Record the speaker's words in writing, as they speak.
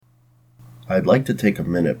I'd like to take a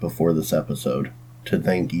minute before this episode to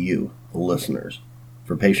thank you, the listeners,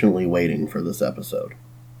 for patiently waiting for this episode.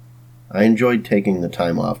 I enjoyed taking the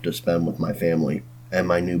time off to spend with my family and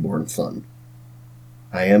my newborn son.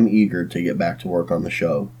 I am eager to get back to work on the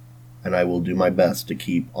show, and I will do my best to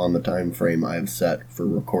keep on the time frame I have set for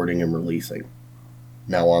recording and releasing.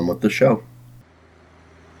 Now on with the show.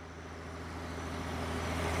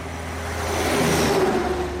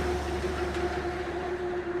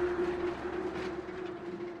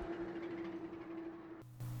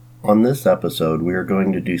 On this episode, we are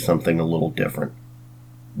going to do something a little different.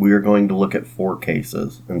 We are going to look at 4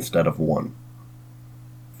 cases instead of 1.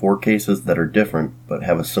 4 cases that are different but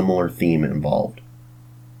have a similar theme involved.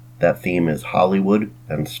 That theme is Hollywood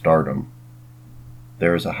and stardom.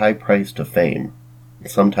 There is a high price to fame, and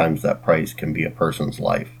sometimes that price can be a person's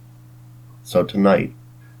life. So tonight,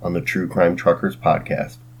 on the True Crime Truckers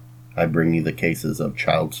podcast, I bring you the cases of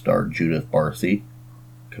child star Judith Barsi,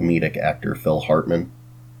 comedic actor Phil Hartman,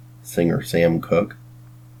 singer Sam Cooke,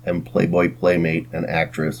 and Playboy playmate and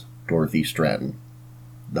actress Dorothy Stratton,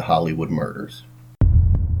 the Hollywood murders.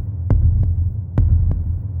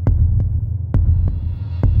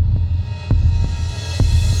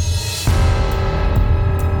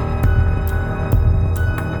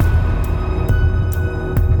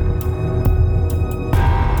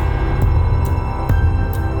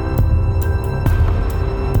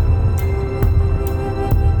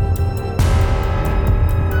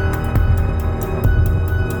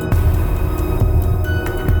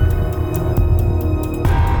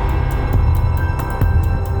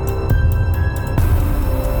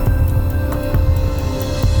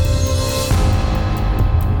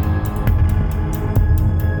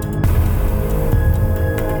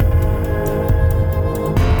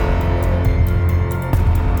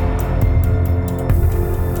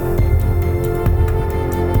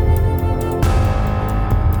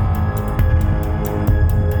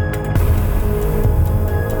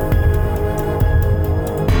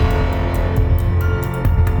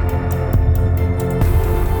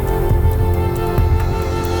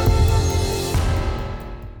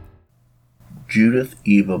 Judith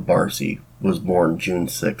Eva Barsi was born June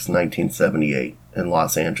 6, 1978, in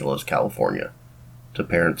Los Angeles, California, to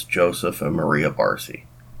parents Joseph and Maria Barsi.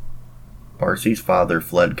 Barsi's father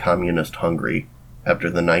fled communist Hungary after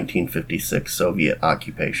the 1956 Soviet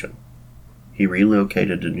occupation. He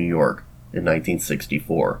relocated to New York in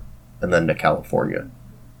 1964 and then to California,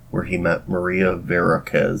 where he met Maria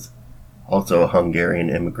Verakez, also a Hungarian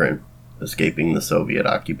immigrant escaping the Soviet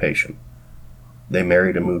occupation. They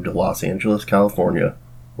married and moved to Los Angeles, California,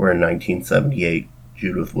 where in 1978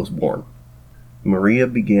 Judith was born. Maria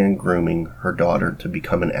began grooming her daughter to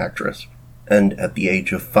become an actress, and at the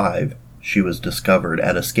age of 5, she was discovered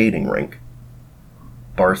at a skating rink.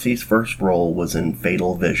 Barsi's first role was in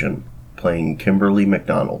Fatal Vision, playing Kimberly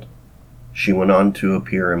McDonald. She went on to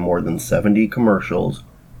appear in more than 70 commercials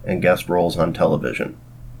and guest roles on television.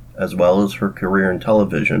 As well as her career in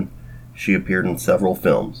television, she appeared in several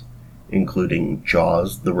films, including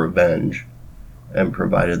Jaws: The Revenge, and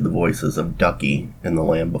provided the voices of Ducky in The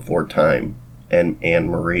Land Before Time and Anne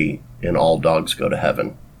Marie in All Dogs Go to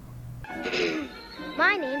Heaven.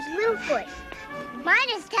 My name's Littlefoot. Mine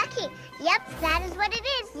is Ducky. Yep, that is what it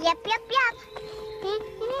is. Yep.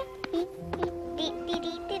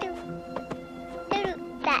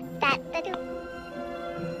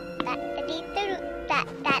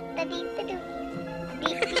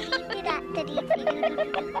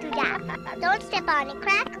 Don't step on a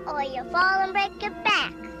crack or you'll fall and break your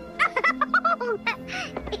back.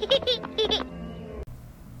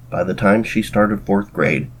 By the time she started 4th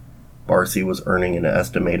grade, Barsi was earning an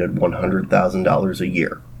estimated $100,000 a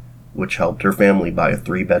year, which helped her family buy a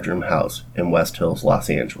 3-bedroom house in West Hills, Los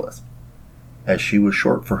Angeles. As she was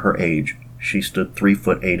short for her age, she stood 3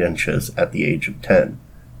 foot 8 inches at the age of 10.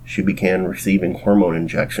 She began receiving hormone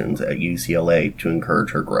injections at UCLA to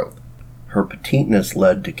encourage her growth. Her petiteness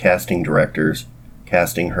led to casting directors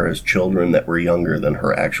casting her as children that were younger than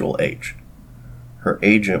her actual age. Her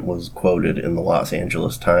agent was quoted in the Los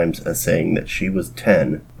Angeles Times as saying that she was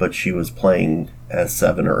 10, but she was playing as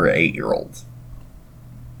 7 or 8-year-olds.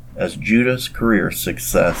 As Judith's career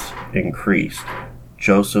success increased,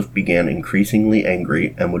 Joseph began increasingly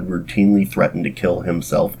angry and would routinely threaten to kill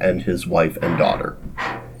himself and his wife and daughter.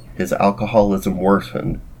 His alcoholism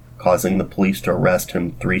worsened, causing the police to arrest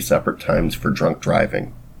him 3 separate times for drunk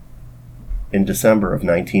driving. In December of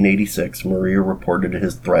 1986, Maria reported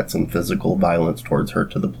his threats and physical violence towards her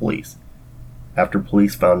to the police. After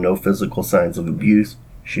police found no physical signs of abuse,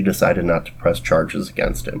 she decided not to press charges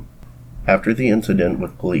against him. After the incident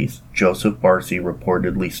with police, Joseph Barcy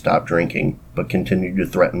reportedly stopped drinking, but continued to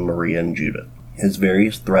threaten Maria and Judith. His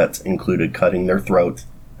various threats included cutting their throats,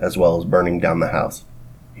 as well as burning down the house.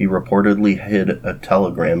 He reportedly hid a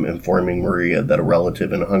telegram informing Maria that a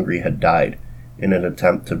relative in Hungary had died in an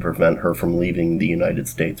attempt to prevent her from leaving the United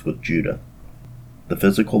States with Judith. The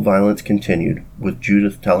physical violence continued, with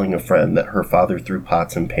Judith telling a friend that her father threw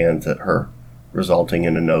pots and pans at her, resulting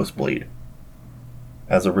in a nosebleed.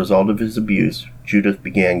 As a result of his abuse, Judith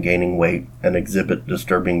began gaining weight and exhibit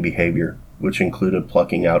disturbing behavior, which included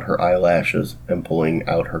plucking out her eyelashes and pulling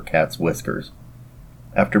out her cat's whiskers.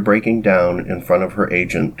 After breaking down in front of her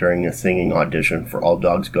agent during a singing audition for All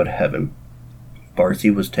Dogs Go to Heaven,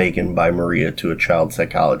 Barcy was taken by Maria to a child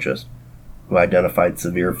psychologist, who identified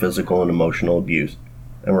severe physical and emotional abuse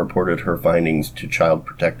and reported her findings to Child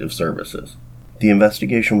Protective Services. The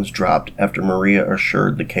investigation was dropped after Maria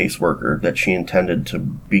assured the caseworker that she intended to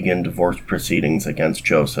begin divorce proceedings against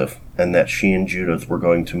Joseph and that she and Judith were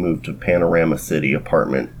going to move to Panorama City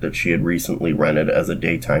apartment that she had recently rented as a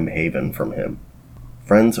daytime haven from him.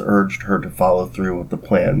 Friends urged her to follow through with the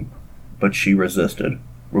plan, but she resisted,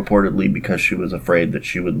 reportedly because she was afraid that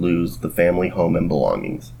she would lose the family home and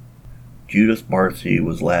belongings. Judith Barcy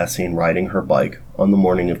was last seen riding her bike on the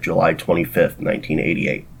morning of July 25,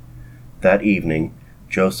 1988. That evening,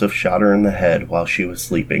 Joseph shot her in the head while she was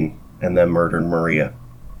sleeping and then murdered Maria.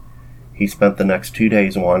 He spent the next 2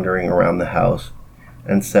 days wandering around the house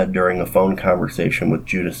and said during a phone conversation with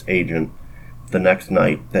Judith's agent the next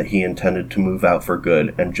night that he intended to move out for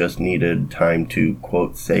good and just needed time to,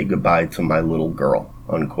 quote, say goodbye to my little girl,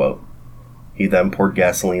 unquote. He then poured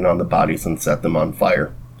gasoline on the bodies and set them on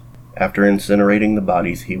fire. After incinerating the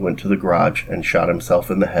bodies, he went to the garage and shot himself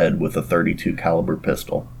in the head with a .32 caliber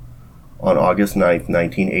pistol. On August 9,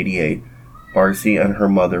 1988, Barcy and her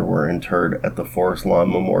mother were interred at the Forest Lawn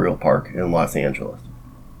Memorial Park in Los Angeles.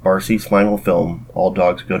 Barcy's final film, All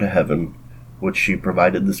Dogs Go to Heaven, which she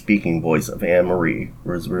provided the speaking voice of Anne Marie,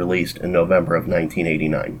 was released in November of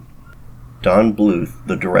 1989. Don Bluth,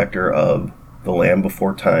 the director of The Land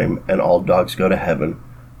Before Time and All Dogs Go to Heaven,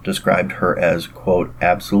 described her as, quote,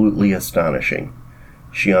 absolutely astonishing.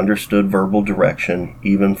 She understood verbal direction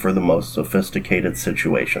even for the most sophisticated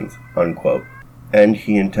situations, unquote. And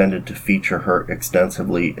he intended to feature her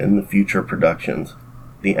extensively in the future productions.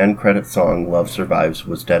 The end credit song Love Survives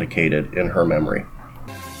was dedicated in her memory.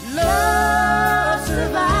 Love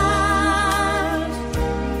survives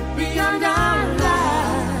beyond our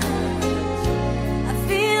lives. I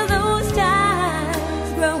feel those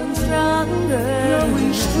ties growing stronger.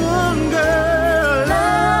 Growing stronger.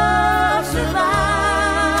 Love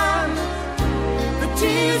survives the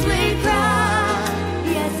tears we cry.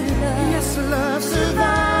 Yes, love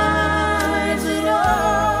survives it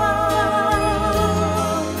all.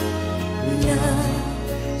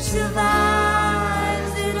 Love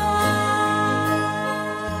survives it all.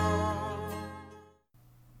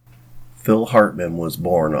 Phil Hartman was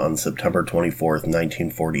born on September 24,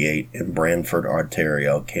 1948 in Brantford,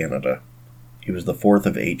 Ontario, Canada. He was the fourth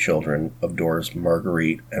of 8 children of Doris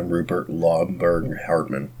Marguerite and Rupert Lomberg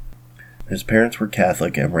Hartman. His parents were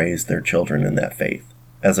Catholic and raised their children in that faith.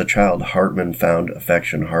 As a child, Hartman found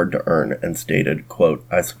affection hard to earn and stated, quote,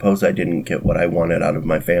 I suppose I didn't get what I wanted out of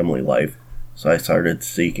my family life, so I started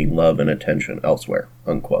seeking love and attention elsewhere,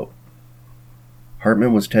 unquote.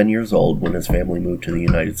 Hartman was 10 years old when his family moved to the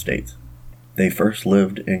United States. They first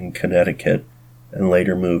lived in Connecticut and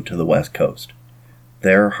later moved to the West Coast.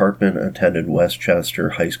 There, Hartman attended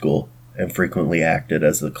Westchester High School and frequently acted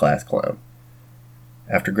as the class clown.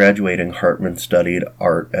 After graduating, Hartman studied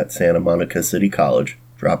art at Santa Monica City College,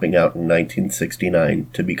 dropping out in 1969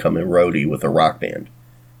 to become a roadie with a rock band.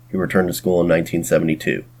 He returned to school in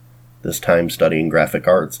 1972, this time studying graphic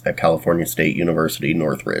arts at California State University,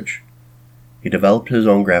 Northridge. He developed his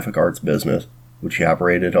own graphic arts business, which he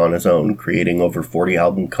operated on his own, creating over 40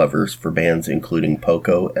 album covers for bands including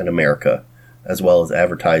Poco and America, as well as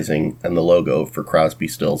advertising and the logo for Crosby,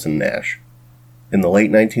 Stills and Nash. In the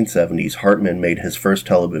late 1970s, Hartman made his first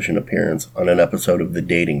television appearance on an episode of The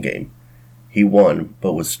Dating Game. He won,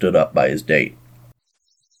 but was stood up by his date.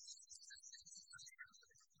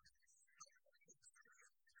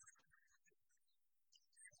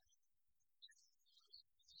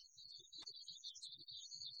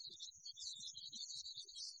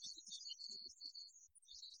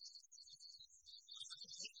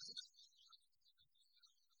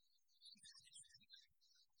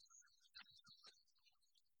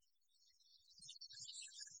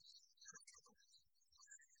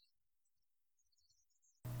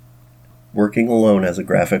 Working alone as a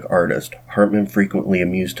graphic artist, Hartman frequently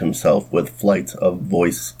amused himself with flights of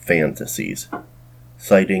voice fantasies.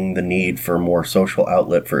 Citing the need for more social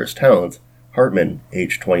outlet for his talents, Hartman,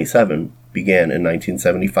 age 27, began in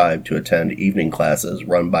 1975 to attend evening classes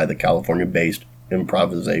run by the California-based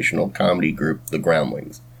improvisational comedy group The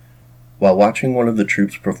Groundlings. While watching one of the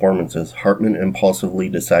troupe's performances, Hartman impulsively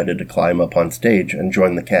decided to climb up on stage and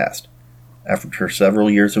join the cast. After several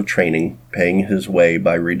years of training, paying his way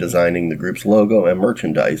by redesigning the group's logo and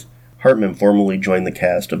merchandise, Hartman formally joined the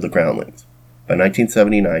cast of The Groundlings. By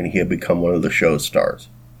 1979, he had become one of the show's stars.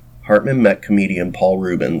 Hartman met comedian Paul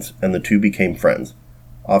Reubens, and the two became friends,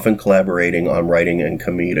 often collaborating on writing and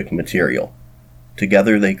comedic material.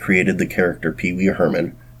 Together they created the character Pee Wee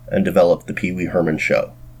Herman and developed The Pee Wee Herman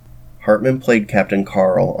Show. Hartman played Captain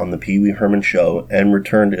Carl on The Pee Wee Herman Show and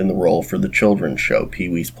returned in the role for the children's show Pee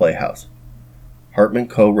Wee's Playhouse. Hartman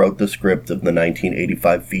co-wrote the script of the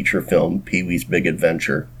 1985 feature film Pee Wee's Big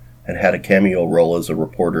Adventure and had a cameo role as a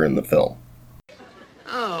reporter in the film.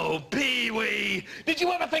 Oh, Pee-wee! Did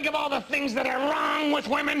you ever think of all the things that are wrong with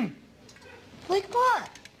women? Like what?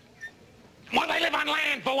 Well, they live on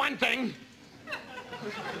land, for one thing.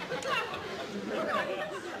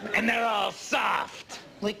 And they're all soft.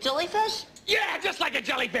 Like jellyfish? Yeah, just like a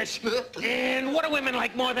jellyfish. And what do women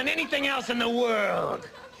like more than anything else in the world?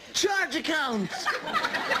 Charge accounts.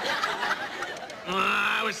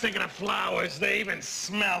 I was thinking of flowers. They even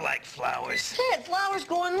smell like flowers. Hey, flowers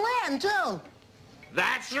go on land, too.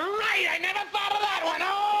 That's right. I never thought of that one.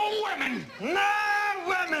 Oh, women. No,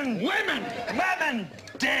 women. Women. Women.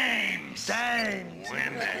 Dames. Dames.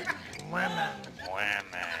 Women. Women.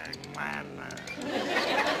 Women.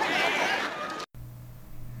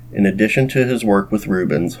 In addition to his work with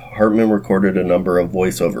Reubens, Hartman recorded a number of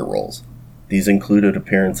voiceover roles. These included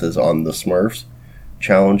appearances on The Smurfs,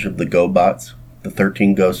 Challenge of the GoBots, The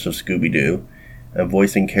 13 Ghosts of Scooby-Doo, and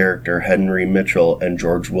voicing character Henry Mitchell and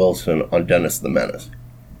George Wilson on Dennis the Menace.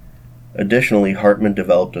 Additionally, Hartman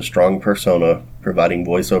developed a strong persona, providing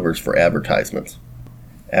voiceovers for advertisements.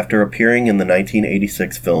 After appearing in the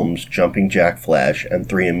 1986 films Jumping Jack Flash and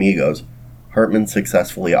Three Amigos, Hartman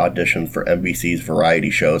successfully auditioned for NBC's variety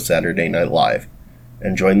show Saturday Night Live,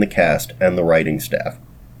 and joined the cast and the writing staff.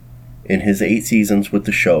 In his 8 seasons with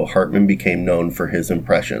the show, Hartman became known for his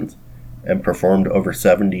impressions, and performed over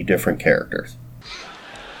 70 different characters.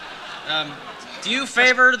 Do you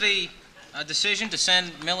favor the decision to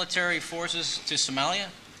send military forces to Somalia?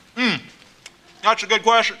 That's a good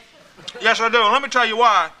question. Yes, I do. And let me tell you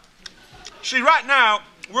why. See, right now,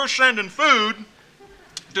 we're sending food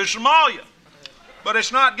to Somalia, but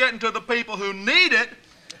it's not getting to the people who need it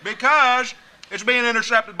because it's being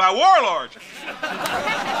intercepted by warlords.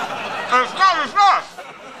 And it's not just us.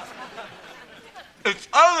 It's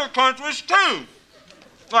other countries, too.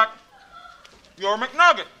 Like your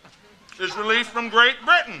McNugget is released from Great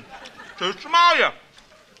Britain to Somalia,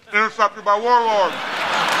 intercepted by warlords.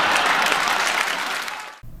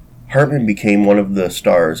 Hartman became one of the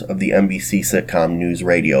stars of the NBC sitcom News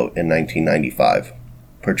Radio in 1995,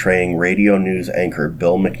 portraying radio news anchor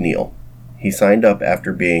Bill McNeil. He signed up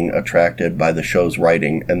after being attracted by the show's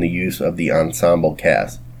writing and the use of the ensemble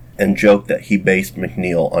cast, and joked that he based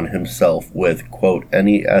McNeil on himself with, quote,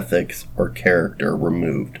 any ethics or character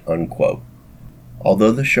removed, unquote.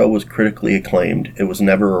 Although the show was critically acclaimed, it was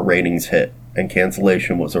never a ratings hit, and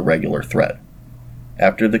cancellation was a regular threat.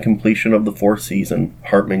 After the completion of the 4th season,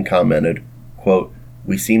 Hartman commented, quote,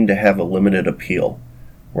 we seem to have a limited appeal.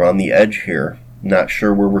 We're on the edge here, not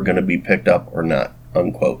sure where we're going to be picked up or not,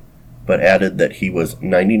 unquote, but added that he was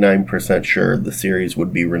 99% sure the series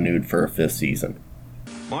would be renewed for a 5th season.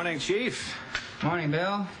 Morning, Chief. Morning,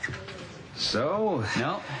 Bill. So?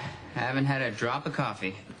 No, haven't had a drop of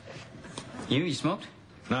coffee. You smoked?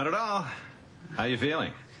 Not at all. How you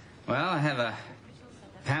feeling? Well, I have a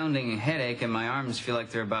pounding headache and my arms feel like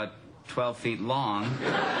they're about 12 feet long.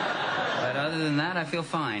 But other than that, I feel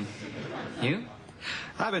fine. You?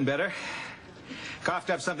 I've been better. Coughed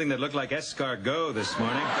up something that looked like escargot this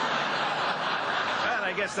morning. Well,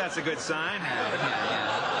 I guess that's a good sign.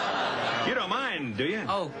 Yeah. You don't mind, do you?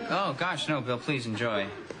 Oh, gosh, no, Bill, please enjoy.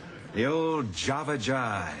 The old Java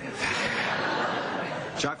Jive.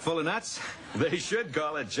 Chock full of nuts? They should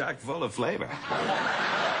call it chock full of flavor.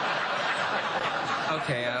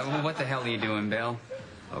 Okay, what the hell are you doing, Bill?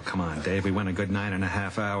 Oh, come on, Dave. We went a good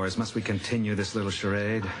 9.5 hours. Must we continue this little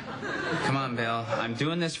charade? Come on, Bill. I'm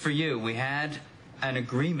doing this for you. We had an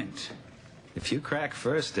agreement. If you crack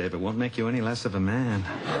first, Dave, it won't make you any less of a man.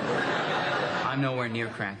 I'm nowhere near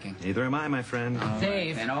cracking. Neither am I, my friend.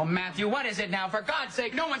 Dave. And oh, Matthew, what is it now? For God's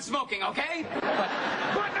sake, no one's smoking, okay?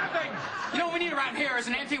 But nothing! You know what we need around here is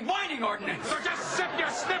an anti-whining ordinance. So just sit your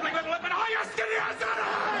sniveling little lip and haul your skinny ass out of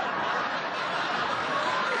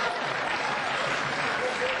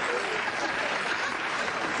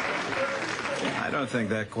here! I don't think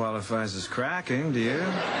that qualifies as cracking, do you?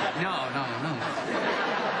 No.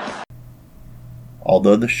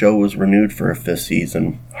 Although the show was renewed for a 5th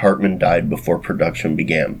season, Hartman died before production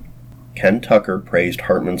began. Ken Tucker praised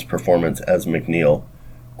Hartman's performance as McNeil.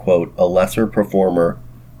 Quote, "A lesser performer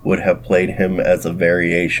would have played him as a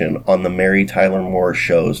variation on the Mary Tyler Moore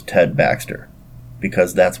Show's Ted Baxter,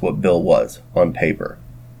 because that's what Bill was, on paper.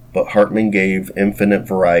 But Hartman gave infinite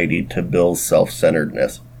variety to Bill's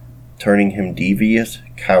self-centeredness, turning him devious,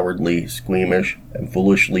 cowardly, squeamish, and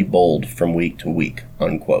foolishly bold from week to week,"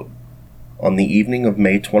 unquote. On the evening of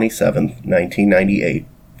May 27, 1998,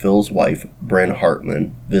 Phil's wife, Bryn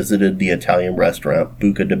Hartman, visited the Italian restaurant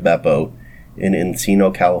Buca di Beppo in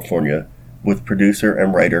Encino, California, with producer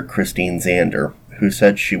and writer Christine Zander, who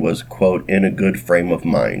said she was, quote, "in a good frame of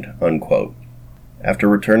mind," unquote. After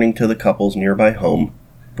returning to the couple's nearby home,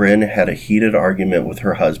 Bryn had a heated argument with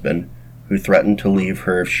her husband, who threatened to leave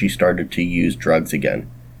her if she started to use drugs again,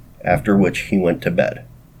 after which he went to bed.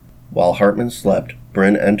 While Hartman slept,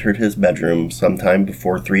 Bryn entered his bedroom sometime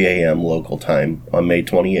before 3 a.m. local time on May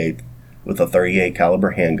 28th with a .38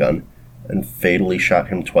 caliber handgun and fatally shot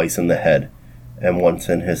him twice in the head and once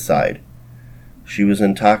in his side. She was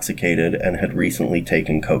intoxicated and had recently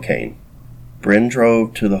taken cocaine. Bryn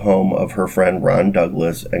drove to the home of her friend Ron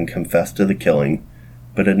Douglas and confessed to the killing,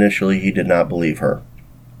 but initially he did not believe her.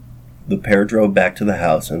 The pair drove back to the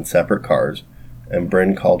house in separate cars, and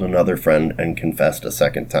Bryn called another friend and confessed a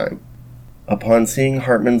second time. Upon seeing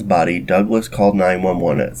Hartman's body, Douglas called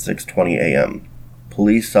 911 at 6:20 a.m.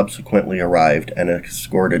 Police subsequently arrived and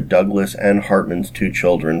escorted Douglas and Hartman's 2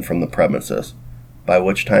 children from the premises, by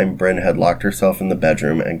which time Bryn had locked herself in the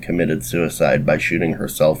bedroom and committed suicide by shooting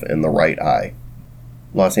herself in the right eye.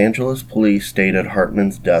 Los Angeles police stated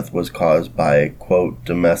Hartman's death was caused by, quote,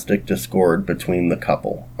 "domestic discord between the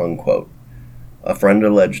couple," unquote. A friend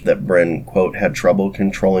alleged that Bryn, quote, "had trouble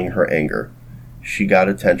controlling her anger. She got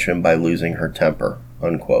attention by losing her temper,"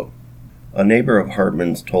 unquote. A neighbor of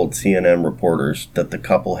Hartman's told CNN reporters that the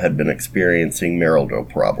couple had been experiencing marital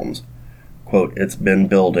problems. Quote, "It's been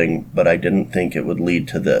building, but I didn't think it would lead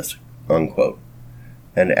to this," unquote.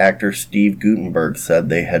 And actor Steve Guttenberg said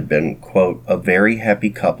they had been, quote, "a very happy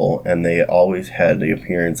couple and they always had the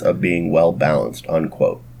appearance of being well balanced,"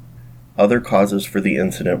 unquote. Other causes for the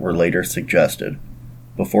incident were later suggested.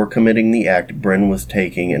 Before committing the act, Bryn was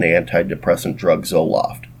taking an antidepressant drug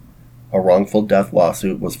Zoloft. A wrongful death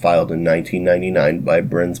lawsuit was filed in 1999 by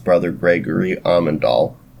Bryn's brother Gregory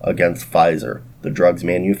Ammendahl against Pfizer, the drug's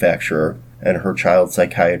manufacturer, and her child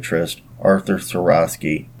psychiatrist Arthur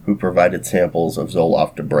Sorosky, who provided samples of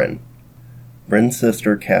Zoloft to Bryn. Bryn's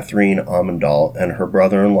sister Catherine Ammendahl and her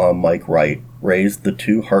brother-in-law Mike Wright raised the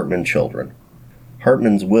 2 Hartman children.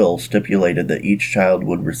 Hartman's will stipulated that each child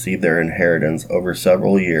would receive their inheritance over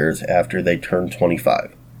several years after they turned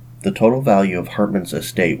 25. The total value of Hartman's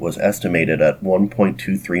estate was estimated at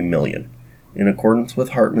 $1.23 million. In accordance with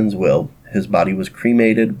Hartman's will, his body was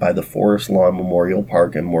cremated by the Forest Lawn Memorial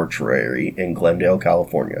Park and Mortuary in Glendale,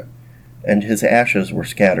 California, and his ashes were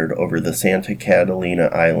scattered over the Santa Catalina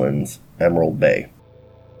Islands, Emerald Bay.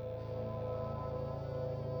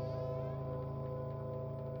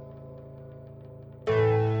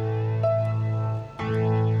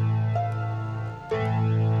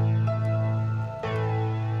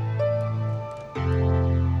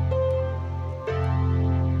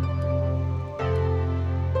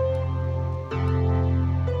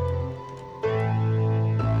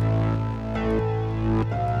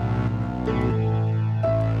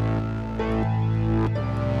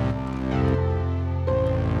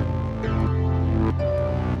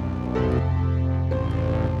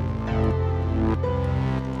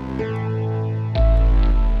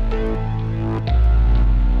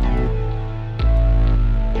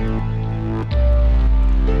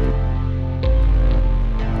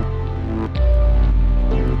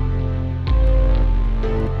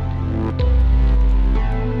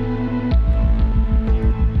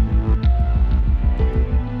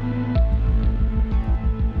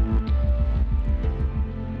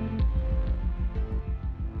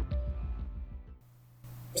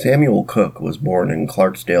 Samuel Cook was born in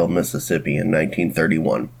Clarksdale, Mississippi in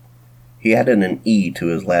 1931. He added an E to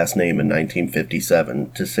his last name in 1957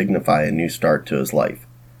 to signify a new start to his life.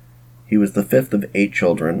 He was the 5th of 8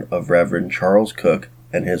 children of Reverend Charles Cook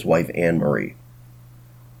and his wife Anne Marie.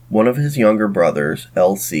 One of his younger brothers,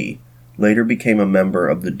 L.C., later became a member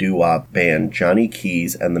of the doo-wop band Johnny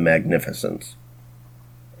Keys and the Magnificents.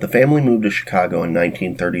 The family moved to Chicago in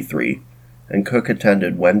 1933, and Cook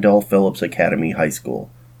attended Wendell Phillips Academy High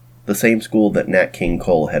School, the same school that Nat King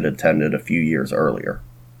Cole had attended a few years earlier.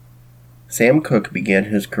 Sam Cooke began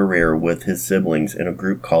his career with his siblings in a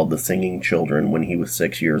group called the Singing Children when he was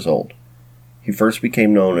 6 years old. He first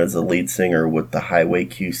became known as the lead singer with the Highway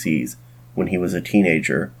QCs when he was a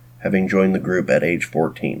teenager, having joined the group at age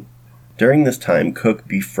 14. During this time, Cooke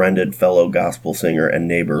befriended fellow gospel singer and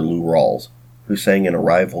neighbor Lou Rawls, who sang in a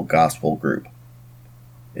rival gospel group.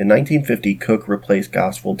 In 1950, Cooke replaced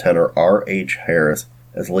gospel tenor R. H. Harris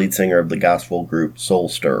as lead singer of the gospel group Soul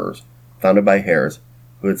Stirrers, founded by Harris,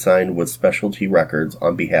 who had signed with Specialty Records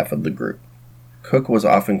on behalf of the group. Cooke was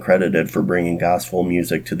often credited for bringing gospel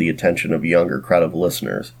music to the attention of younger crowd of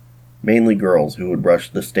listeners, mainly girls who would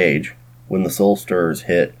rush the stage when the Soul Stirrers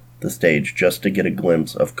hit the stage just to get a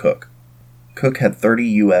glimpse of Cooke. Cooke had 30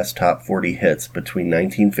 U.S. Top 40 hits between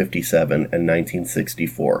 1957 and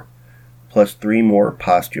 1964, plus 3 more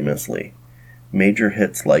posthumously. Major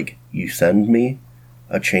hits like You Send Me,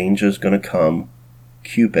 A Change Is Gonna Come,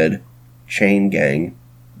 Cupid, Chain Gang,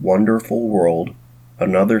 Wonderful World,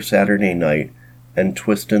 Another Saturday Night, and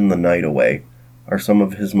Twistin' the Night Away are some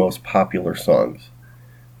of his most popular songs.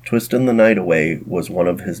 Twistin' the Night Away was one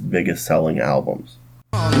of his biggest selling albums.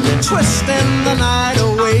 Twistin' the night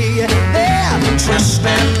away, yeah,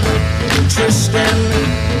 twistin',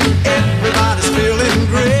 everybody's feeling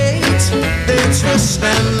great. They're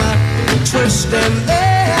twistin',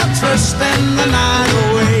 yeah, twistin' the night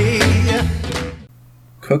away.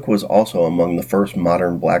 Cooke was also among the first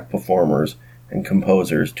modern black performers and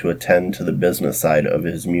composers to attend to the business side of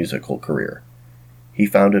his musical career. He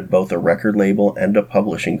founded both a record label and a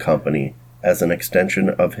publishing company as an extension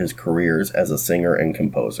of his careers as a singer and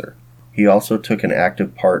composer. He also took an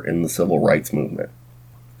active part in the civil rights movement.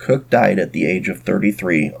 Cooke died at the age of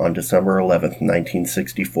 33 on December 11,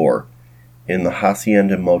 1964, in the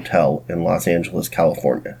Hacienda Motel in Los Angeles,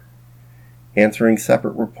 California. Answering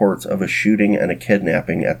separate reports of a shooting and a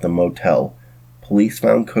kidnapping at the motel, police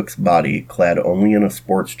found Cooke's body clad only in a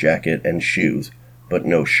sports jacket and shoes, but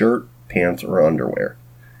no shirt, pants, or underwear.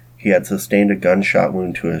 He had sustained a gunshot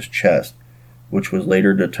wound to his chest, which was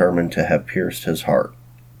later determined to have pierced his heart.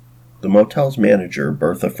 The motel's manager,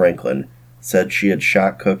 Bertha Franklin, said she had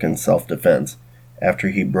shot Cooke in self-defense after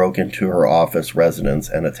he broke into her office residence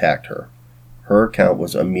and attacked her. Her account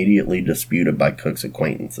was immediately disputed by Cooke's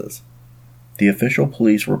acquaintances. The official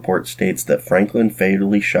police report states that Franklin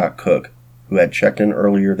fatally shot Cooke, who had checked in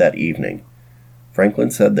earlier that evening. Franklin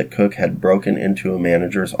said that Cooke had broken into a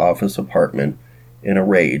manager's office apartment in a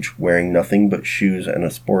rage, wearing nothing but shoes and a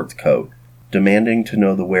sports coat, demanding to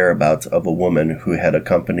know the whereabouts of a woman who had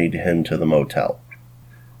accompanied him to the motel.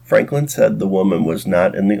 Franklin said the woman was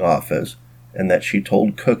not in the office and that she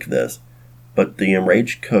told Cooke this, but the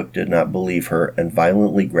enraged Cooke did not believe her and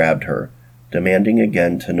violently grabbed her, demanding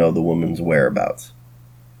again to know the woman's whereabouts.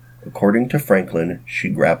 According to Franklin, she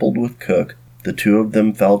grappled with Cooke, the two of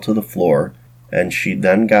them fell to the floor, and she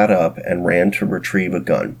then got up and ran to retrieve a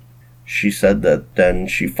gun. She said that then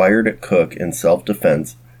she fired at Cooke in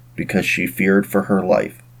self-defense because she feared for her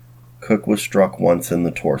life. Cooke was struck once in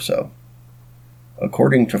the torso.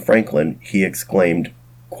 According to Franklin, he exclaimed,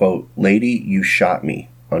 quote, "Lady, you shot me,"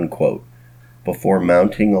 unquote, before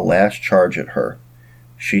mounting a last charge at her.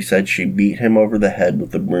 She said she beat him over the head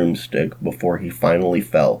with a broomstick before he finally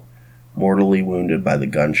fell, mortally wounded by the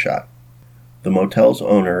gunshot. The motel's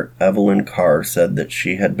owner, Evelyn Carr, said that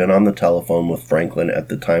she had been on the telephone with Franklin at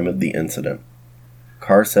the time of the incident.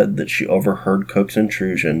 Carr said that she overheard Cooke's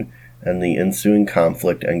intrusion and the ensuing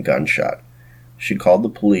conflict and gunshot. She called the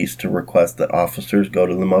police to request that officers go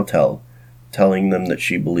to the motel, telling them that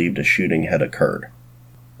she believed a shooting had occurred.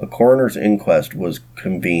 A coroner's inquest was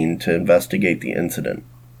convened to investigate the incident.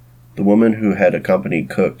 The woman who had accompanied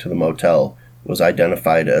Cooke to the motel was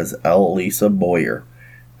identified as Elisa Boyer,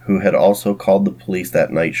 who had also called the police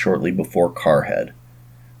that night shortly before Carr had.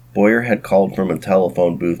 Boyer had called from a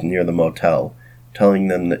telephone booth near the motel, telling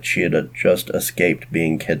them that she had just escaped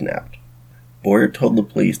being kidnapped. Boyer told the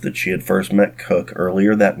police that she had first met Cooke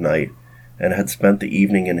earlier that night and had spent the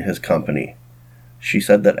evening in his company. She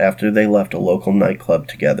said that after they left a local nightclub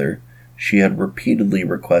together, she had repeatedly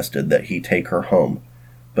requested that he take her home,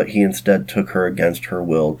 but he instead took her against her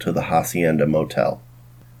will to the Hacienda Motel.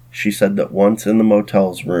 She said that once in the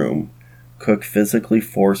motel's room, Cooke physically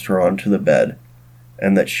forced her onto the bed,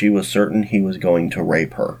 and that she was certain he was going to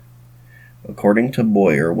rape her. According to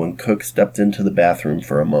Boyer, when Cooke stepped into the bathroom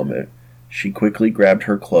for a moment, she quickly grabbed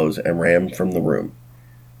her clothes and ran from the room.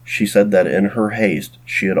 She said that in her haste,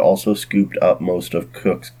 she had also scooped up most of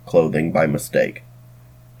Cook's clothing by mistake.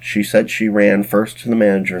 She said she ran first to the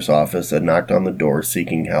manager's office and knocked on the door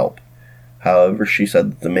seeking help. However, she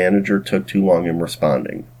said that the manager took too long in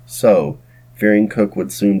responding. So, fearing Cook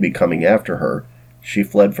would soon be coming after her, she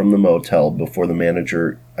fled from the motel before the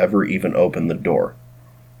manager ever even opened the door.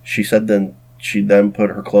 She said she then put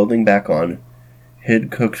her clothing back on, hid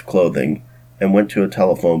Cook's clothing, and went to a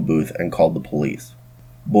telephone booth and called the police.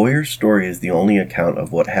 Boyer's story is the only account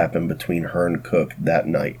of what happened between her and Cook that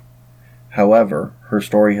night. However, her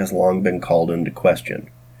story has long been called into question.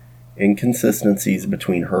 Inconsistencies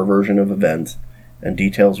between her version of events and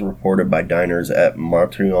details reported by diners at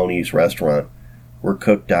Martioni's restaurant, where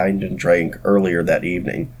Cook dined and drank earlier that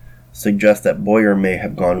evening, suggest that Boyer may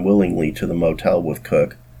have gone willingly to the motel with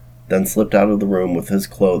Cook, then slipped out of the room with his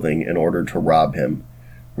clothing in order to rob him,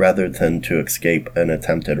 rather than to escape an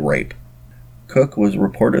attempted rape. Cook was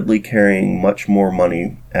reportedly carrying much more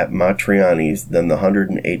money at Matriani's than the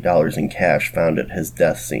 $108 in cash found at his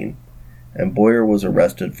death scene, and Boyer was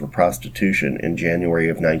arrested for prostitution in January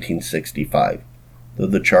of 1965, though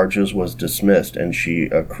the charges was dismissed and she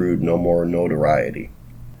accrued no more notoriety.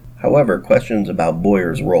 However, questions about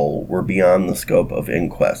Boyer's role were beyond the scope of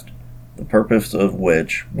inquest, the purpose of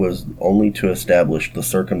which was only to establish the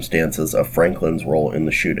circumstances of Franklin's role in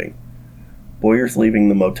the shooting. Boyer's leaving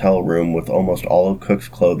the motel room with almost all of Cook's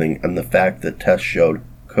clothing and the fact that tests showed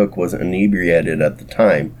Cook was inebriated at the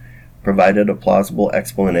time provided a plausible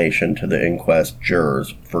explanation to the inquest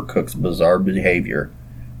jurors for Cook's bizarre behavior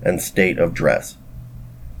and state of dress.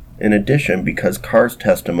 In addition, because Carr's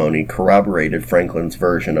testimony corroborated Franklin's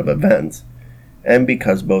version of events, and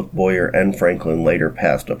because both Boyer and Franklin later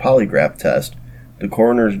passed a polygraph test, the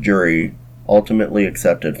coroner's jury ultimately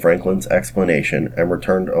accepted Franklin's explanation and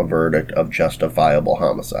returned a verdict of justifiable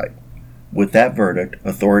homicide. With that verdict,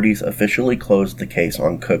 authorities officially closed the case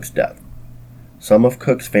on Cook's death. Some of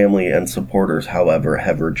Cook's family and supporters, however,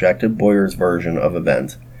 have rejected Boyer's version of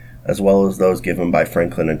events, as well as those given by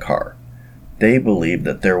Franklin and Carr. They believe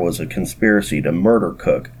that there was a conspiracy to murder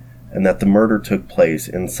Cook, and that the murder took place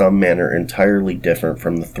in some manner entirely different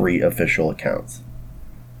from the three official accounts.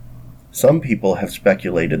 Some people have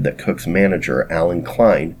speculated that Cook's manager, Alan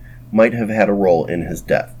Klein, might have had a role in his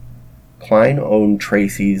death. Klein owned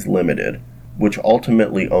Tracy's Limited, which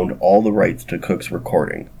ultimately owned all the rights to Cook's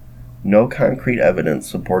recording. No concrete evidence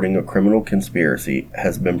supporting a criminal conspiracy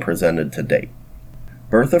has been presented to date.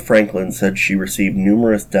 Bertha Franklin said she received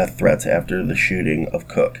numerous death threats after the shooting of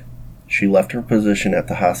Cook. She left her position at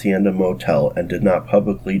the Hacienda Motel and did not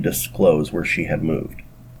publicly disclose where she had moved.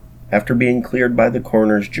 After being cleared by the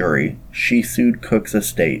coroner's jury, she sued Cook's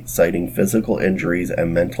estate, citing physical injuries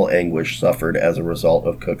and mental anguish suffered as a result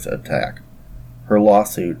of Cook's attack. Her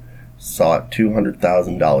lawsuit sought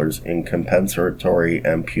 $200,000 in compensatory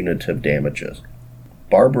and punitive damages.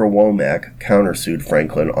 Barbara Womack countersued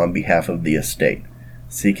Franklin on behalf of the estate,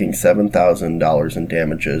 seeking $7,000 in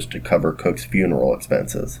damages to cover Cook's funeral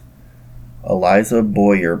expenses. Eliza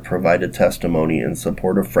Boyer provided testimony in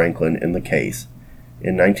support of Franklin in the case.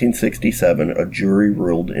 In 1967, a jury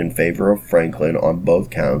ruled in favor of Franklin on both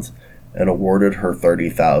counts and awarded her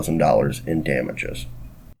 $30,000 in damages.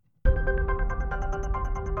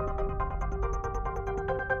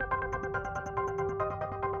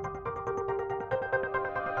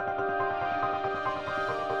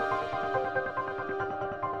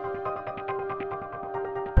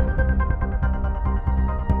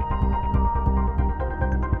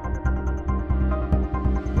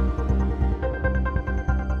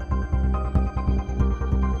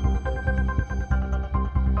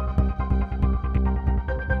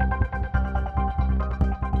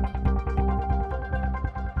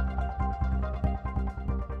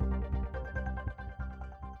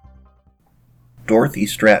 Dorothy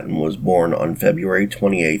Stratton was born on February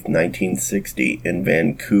 28, 1960 in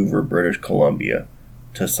Vancouver, British Columbia,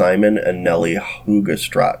 to Simon and Nellie Huga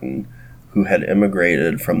Stratton, who had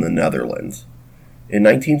immigrated from the Netherlands. In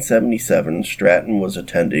 1977, Stratton was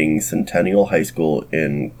attending Centennial High School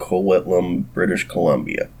in Coquitlam, British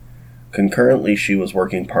Columbia. Concurrently, she was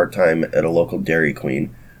working part-time at a local Dairy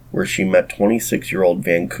Queen, where she met 26-year-old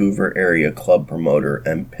Vancouver area club promoter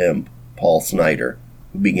and pimp Paul Snyder,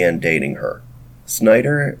 who began dating her.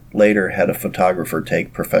 Snyder later had a photographer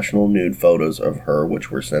take professional nude photos of her,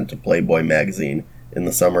 which were sent to Playboy magazine in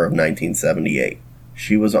the summer of 1978.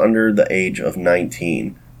 She was under the age of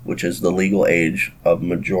 19, which is the legal age of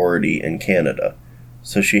majority in Canada,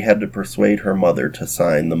 so she had to persuade her mother to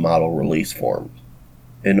sign the model release forms.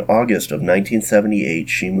 In August of 1978,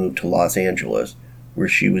 she moved to Los Angeles, where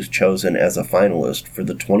she was chosen as a finalist for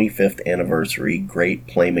the 25th anniversary Great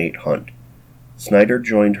Playmate Hunt. Snyder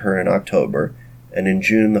joined her in October, and in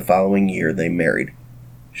June the following year they married.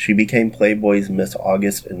 She became Playboy's Miss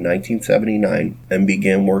August in 1979 and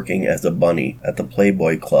began working as a bunny at the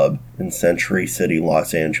Playboy Club in Century City,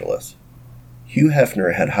 Los Angeles. Hugh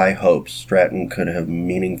Hefner had high hopes Stratton could have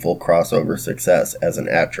meaningful crossover success as an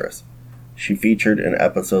actress. She featured in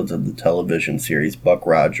episodes of the television series Buck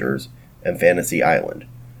Rogers and Fantasy Island.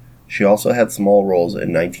 She also had small roles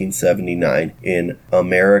in 1979 in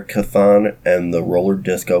Americathon and the roller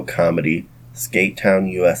disco comedy Skate Town,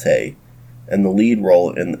 USA, and the lead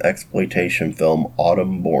role in the exploitation film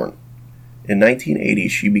Autumn Born. In 1980,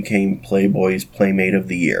 she became Playboy's Playmate of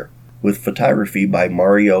the Year, with photography by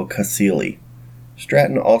Mario Casilli.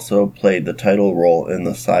 Stratton also played the title role in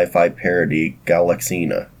the sci-fi parody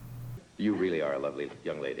Galaxina. You really are a lovely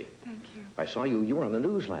young lady. Thank you. I saw you were on the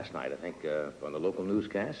news last night, I think, on the local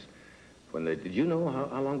newscast. Did you know,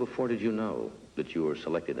 how long before did you know that you were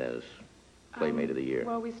selected as Playmate of the Year?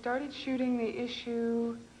 Well, we started shooting the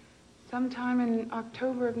issue sometime in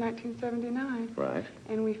October of 1979. Right.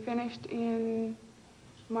 And we finished in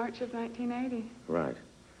March of 1980. Right.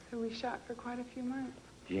 So we shot for quite a few months.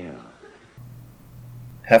 Yeah.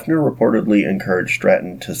 Hefner reportedly encouraged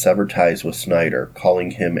Stratton to sever ties with Snyder,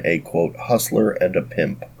 calling him a, quote, hustler and a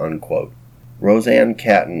pimp, unquote. Roseanne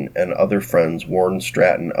Catton and other friends warned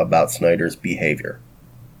Stratton about Snyder's behavior.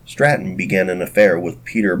 Stratton began an affair with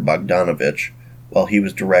Peter Bogdanovich while he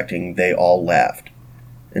was directing They All Laughed,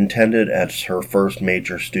 intended as her first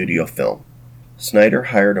major studio film. Snyder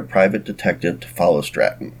hired a private detective to follow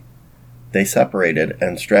Stratton. They separated,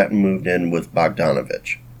 and Stratton moved in with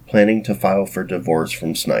Bogdanovich, planning to file for divorce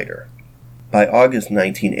from Snyder. By August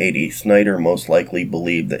 1980, Snyder most likely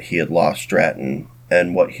believed that he had lost Stratton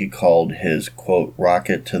and what he called his, quote,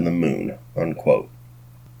 rocket to the moon, unquote.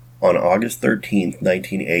 On August 13,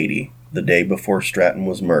 1980, the day before Stratton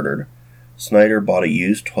was murdered, Snyder bought a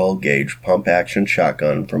used 12-gauge pump-action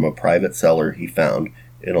shotgun from a private seller he found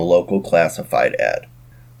in a local classified ad.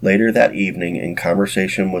 Later that evening, in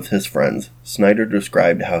conversation with his friends, Snyder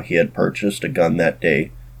described how he had purchased a gun that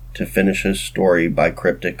day to finish his story by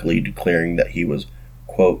cryptically declaring that he was,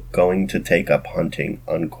 quote, going to take up hunting,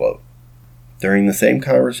 unquote. During the same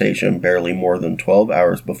conversation, barely more than 12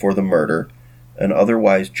 hours before the murder, an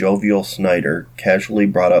otherwise jovial Snyder casually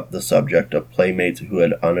brought up the subject of playmates who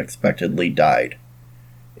had unexpectedly died.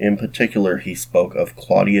 In particular, he spoke of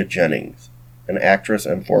Claudia Jennings, an actress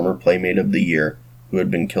and former Playmate of the Year who had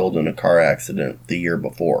been killed in a car accident the year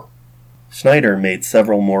before. Snyder made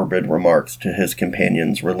several morbid remarks to his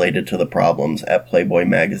companions related to the problems at Playboy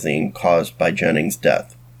magazine caused by Jennings'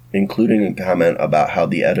 death, including a comment about how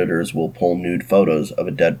the editors will pull nude photos of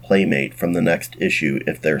a dead playmate from the next issue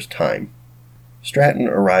if there's time. Stratton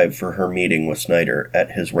arrived for her meeting with Snyder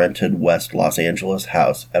at his rented West Los Angeles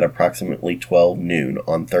house at approximately 12 noon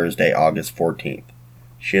on Thursday, August 14th.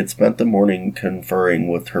 She had spent the morning conferring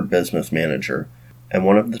with her business manager, and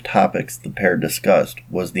one of the topics the pair discussed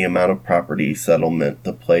was the amount of property settlement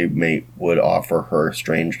the playmate would offer her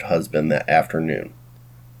estranged husband that afternoon.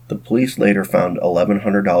 The police later found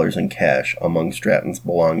 $1,100 in cash among Stratton's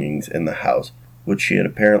belongings in the house, which she had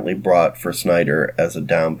apparently brought for Snyder as a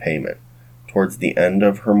down payment. Towards the end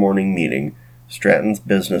of her morning meeting, Stratton's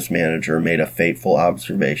business manager made a fateful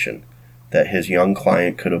observation that his young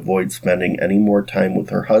client could avoid spending any more time with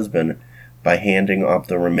her husband by handing off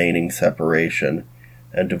the remaining separation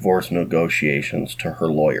and divorce negotiations to her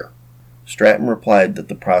lawyer. Stratton replied that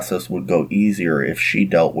the process would go easier if she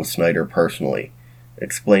dealt with Snyder personally,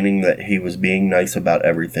 explaining that he was being nice about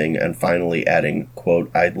everything and finally adding,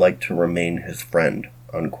 quote, I'd like to remain his friend,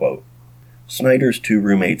 unquote. Snyder's two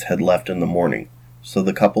roommates had left in the morning, so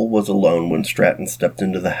the couple was alone when Stratton stepped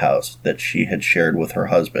into the house that she had shared with her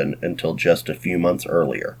husband until just a few months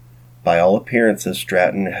earlier. By all appearances,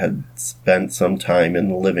 Stratton had spent some time in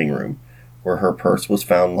the living room, where her purse was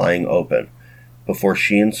found lying open, before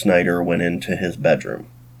she and Snyder went into his bedroom.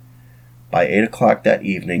 By 8 o'clock that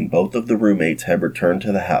evening, both of the roommates had returned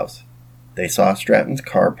to the house. They saw Stratton's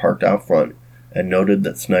car parked out front and noted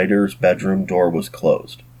that Snyder's bedroom door was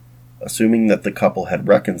closed. Assuming that the couple had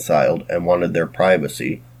reconciled and wanted their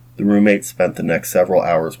privacy, the roommates spent the next several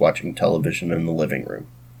hours watching television in the living room.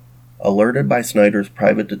 Alerted by Snyder's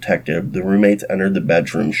private detective, the roommates entered the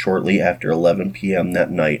bedroom shortly after 11 p.m. that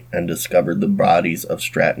night and discovered the bodies of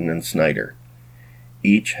Stratton and Snyder.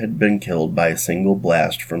 Each had been killed by a single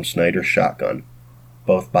blast from Snyder's shotgun.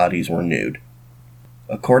 Both bodies were nude.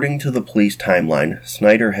 According to the police timeline,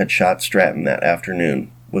 Snyder had shot Stratton that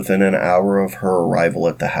afternoon, within an hour of her arrival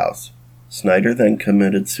at the house. Snyder then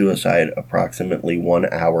committed suicide approximately 1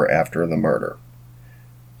 hour after the murder.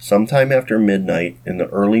 Sometime after midnight in the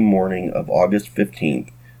early morning of August 15th,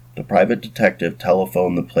 the private detective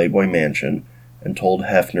telephoned the Playboy Mansion and told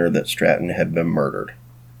Hefner that Stratton had been murdered.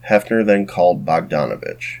 Hefner then called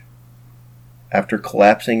Bogdanovich. After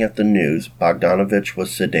collapsing at the news, Bogdanovich was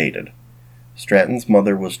sedated. Stratton's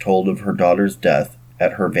mother was told of her daughter's death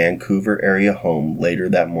at her Vancouver area home later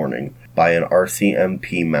that morning by an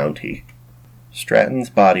RCMP Mountie. Stratton's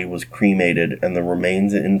body was cremated and the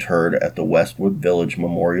remains interred at the Westwood Village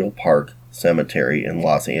Memorial Park Cemetery in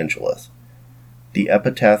Los Angeles. The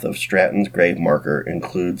epitaph of Stratton's grave marker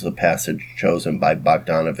includes a passage chosen by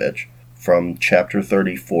Bogdanovich from Chapter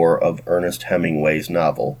 34 of Ernest Hemingway's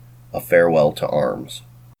novel, A Farewell to Arms.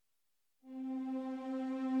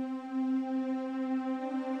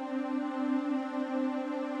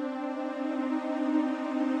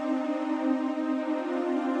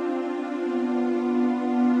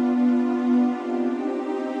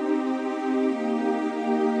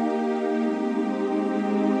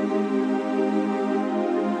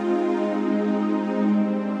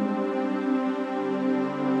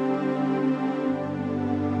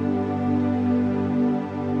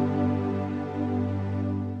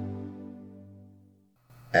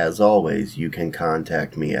 As always, you can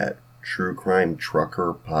contact me at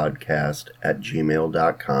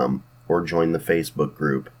truecrimetruckerpodcast@gmail.com or join the Facebook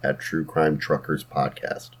group at True Crime Truckers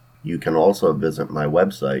Podcast. You can also visit my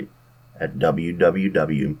website at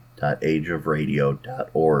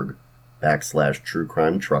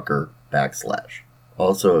www.ageofradio.org/truecrimetrucker/.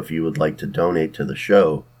 Also, if you would like to donate to the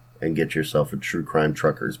show and get yourself a True Crime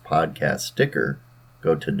Truckers Podcast sticker,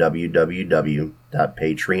 go to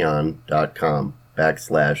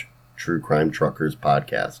www.patreon.com/True Crime Truckers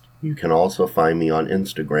Podcast. You can also find me on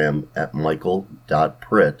Instagram at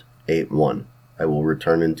michael.pritt81. I will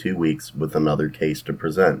return in 2 weeks with another case to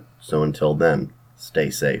present, so until then, stay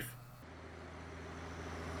safe.